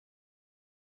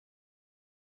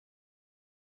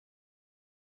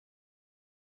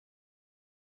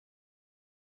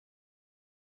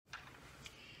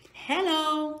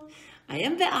Hello, I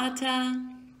am Beata.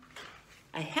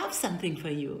 I have something for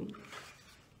you.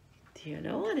 Do you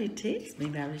know what it is?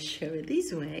 Maybe I will show it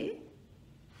this way.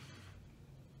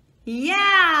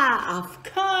 Yeah, of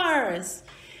course.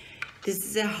 This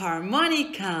is a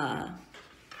harmonica.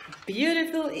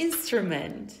 Beautiful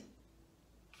instrument.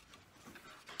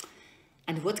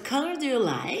 And what color do you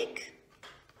like?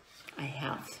 I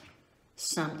have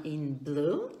some in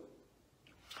blue.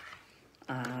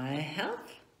 I have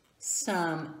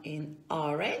some in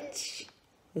orange,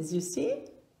 as you see.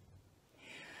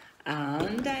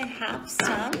 And I have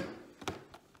some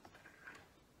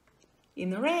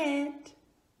in red.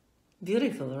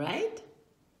 Beautiful, right?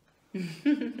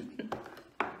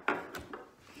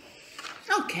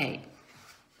 Okay,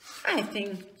 I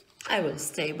think I will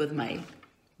stay with my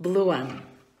blue one.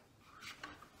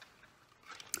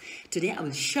 Today I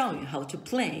will show you how to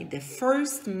play the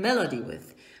first melody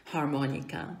with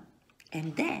harmonica.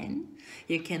 And then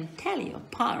you can tell your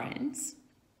parents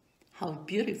how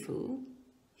beautiful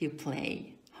you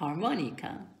play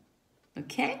harmonica.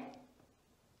 Okay?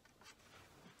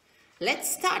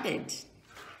 Let's start it.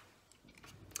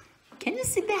 Can you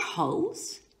see the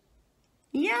holes?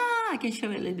 Yeah, I can show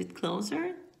you a little bit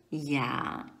closer.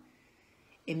 Yeah.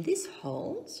 In these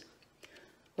holes,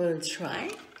 we'll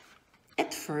try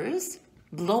at first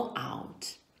blow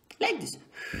out like this.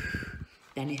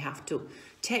 Then you have to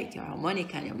take your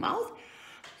harmonica in your mouth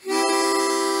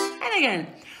and again.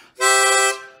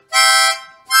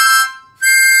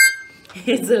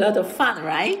 It's a lot of fun,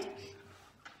 right?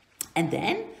 And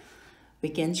then we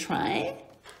can try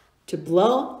to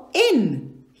blow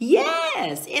in.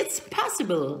 Yes, it's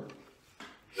possible.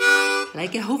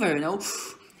 Like a hoover, you know.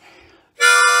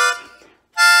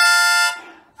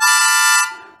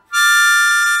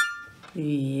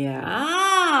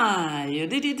 Yeah, you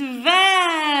did it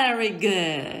very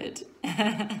good.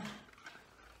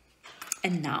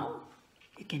 And now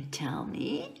you can tell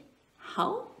me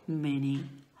how many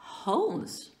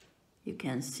holes you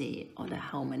can see, or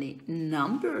how many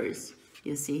numbers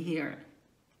you see here.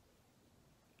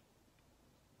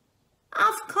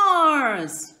 Of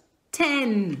course,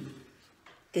 10.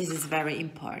 This is very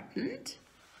important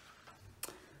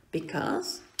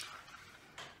because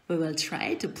we will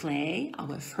try to play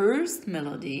our first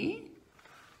melody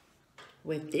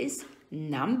with these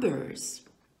numbers.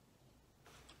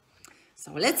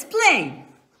 So let's play.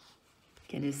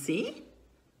 Can you see?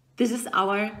 This is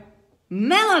our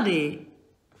melody.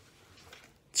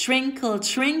 Twinkle,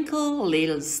 twinkle,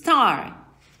 little star.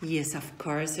 Yes, of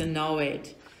course, you know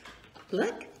it.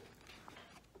 Look.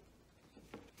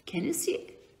 Can you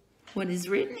see what is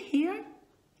written here?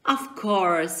 Of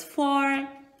course, 4,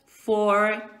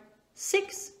 4,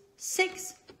 6,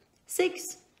 6,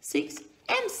 6, 6,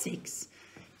 and 6.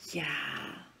 Yeah,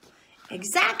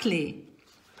 exactly.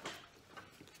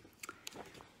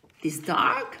 This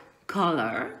dark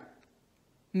color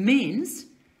means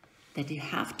that you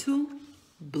have to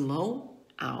blow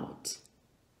out.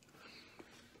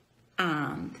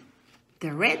 And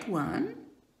the red one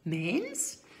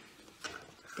means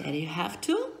that you have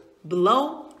to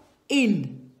blow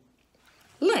in.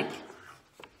 Look,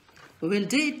 we will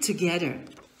do it together.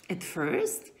 At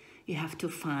first, you have to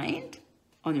find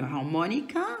on your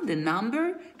harmonica the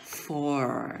number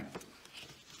 4.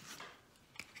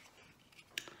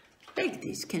 Like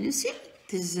this, can you see?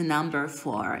 This is the number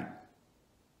 4.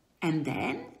 And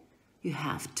then you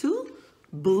have to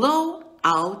blow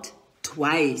out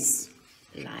twice,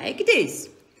 like this.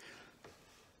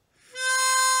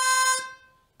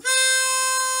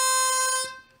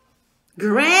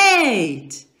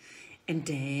 Great! And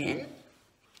then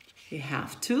you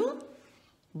have to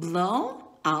blow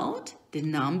out the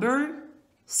number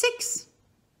 6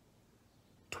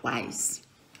 twice,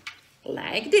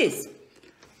 like this.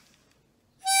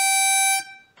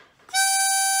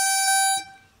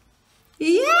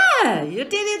 Yeah, you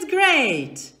did it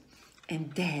great.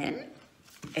 And then,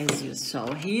 as you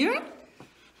saw here,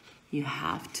 you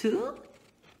have to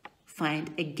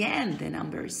find again the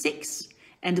number 6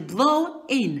 and blow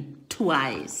in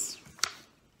twice.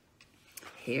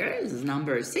 Here is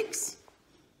number 6.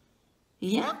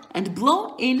 Yeah, and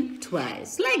blow in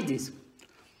twice, like this.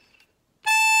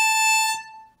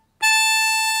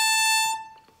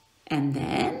 And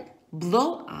then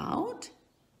blow out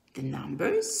the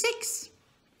number 6.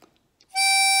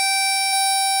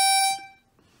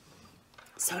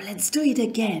 So let's do it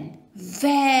again,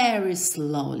 very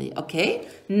slowly, okay?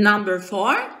 Number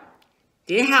 4,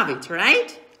 do you have it,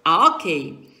 right?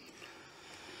 Okay.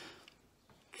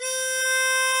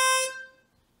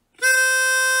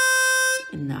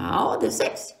 And now the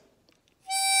 6.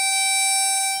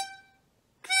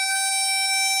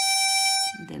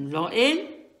 blow in.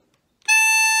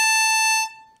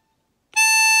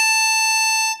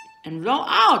 And blow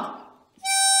out.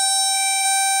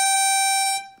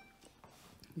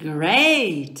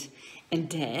 Great. And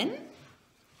then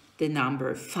the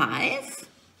number 5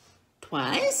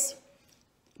 twice.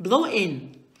 Blow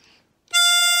in.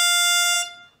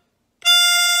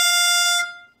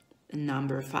 And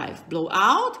number 5, blow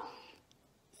out.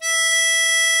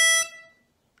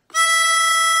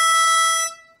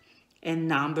 And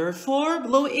number 4,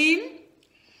 blow in.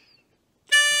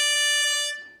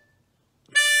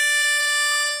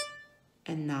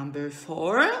 And number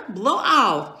 4, blow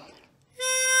out.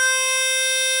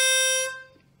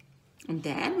 And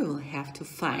then we will have to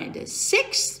find a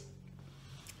 6,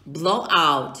 blow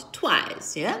out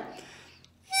twice, yeah?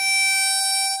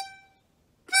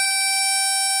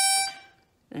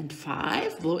 And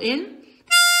 5, blow in.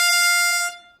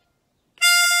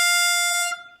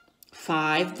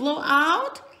 5, blow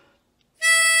out.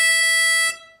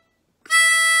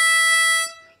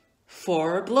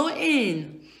 4, blow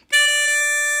in.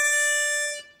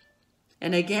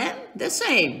 And again, the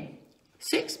same.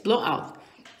 6, blow out.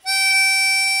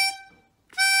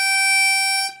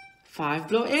 5,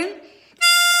 blow in.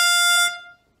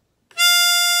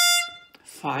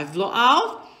 5, blow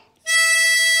out.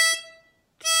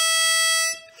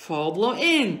 4, blow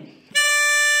in.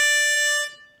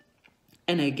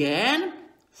 And again,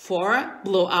 4,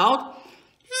 blow out.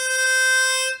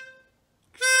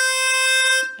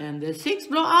 And the 6,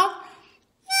 blow out.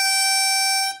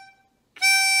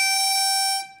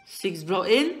 6, blow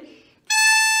in.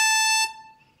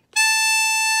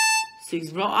 6,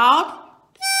 blow out.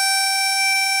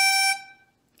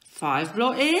 5,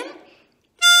 blow in.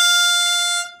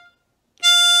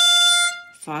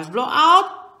 5, blow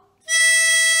out.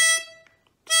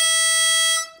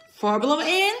 4, blow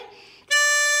in.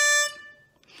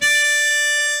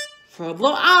 4,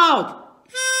 blow out.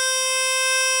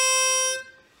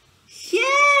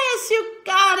 Yes, you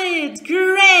got it.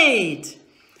 Great.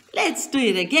 Let's do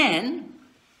it again.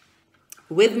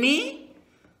 With me,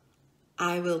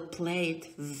 I will play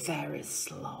it very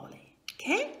slowly.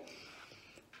 Okay?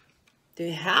 Do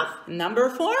you have number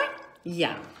 4?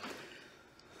 Yeah.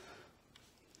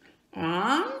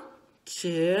 1,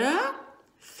 2,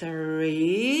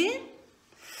 3,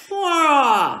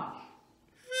 4.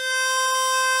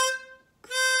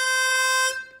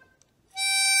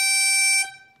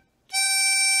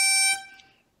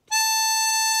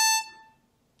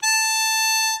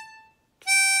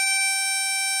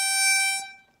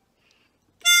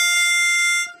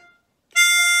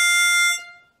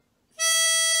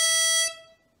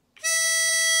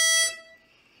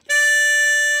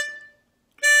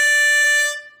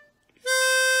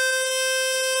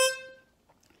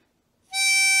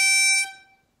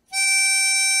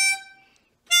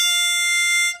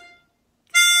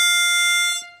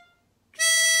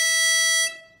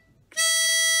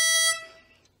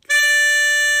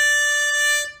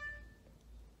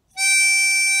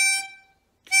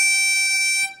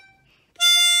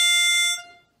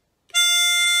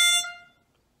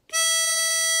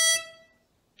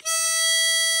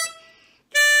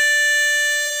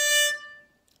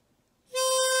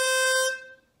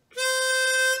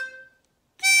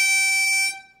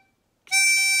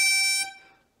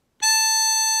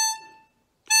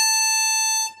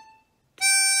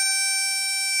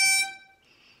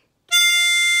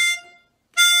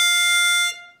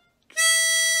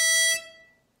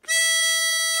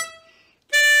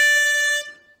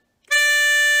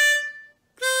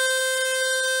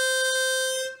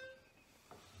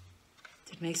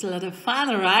 Makes a lot of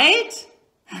fun, right?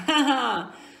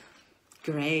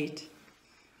 Great.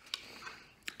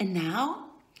 And now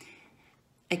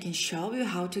I can show you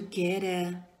how to get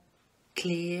a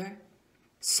clear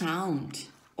sound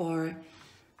or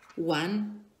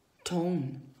one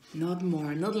tone, not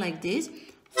more, not like this,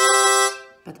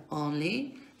 but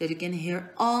only that you can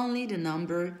hear only the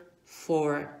number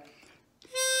 4.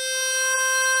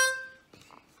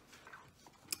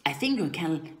 I think you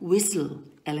can whistle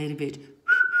a little bit.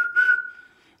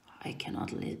 I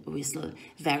cannot whistle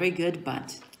very good,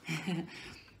 but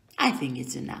I think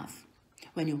it's enough.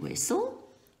 When you whistle,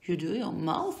 you do your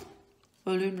mouth a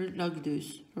little bit like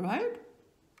this, right?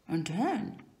 And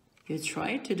then you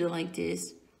try to do like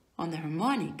this on the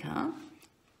harmonica.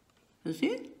 You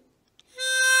see?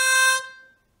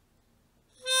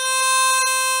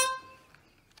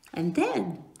 And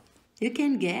then you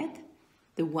can get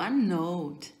the one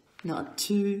note, not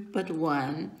 2, but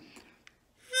 1.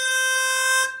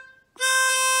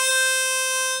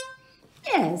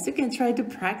 Yes, you can try to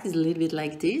practice a little bit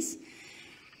like this.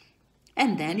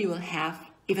 And then you will have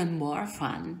even more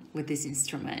fun with this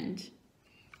instrument.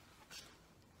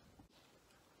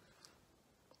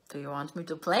 Do you want me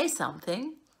to play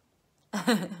something?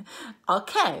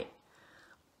 Okay.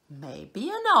 Maybe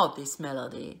you know this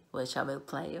melody, which I will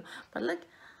play you. But look,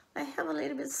 I have a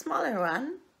little bit smaller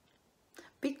one.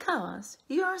 Because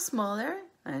you are smaller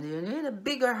and you need a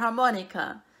bigger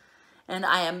harmonica. And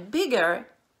I am bigger,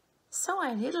 so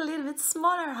I need a little bit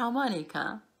smaller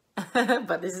harmonica.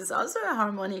 But this is also a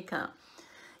harmonica.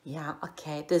 Yeah,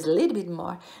 okay, it is a little bit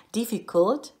more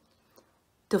difficult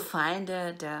to find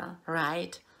the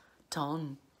right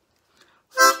tone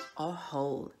or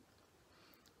hold.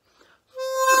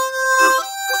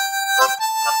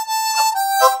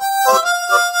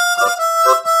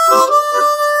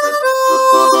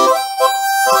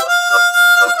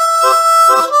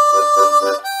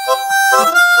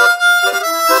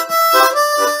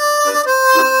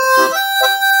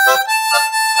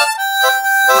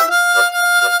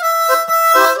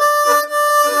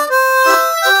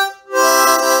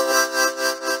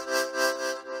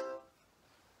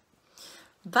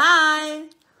 Bye!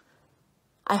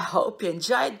 I hope you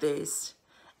enjoyed this,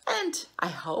 and I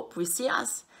hope we see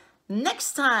us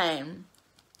next time.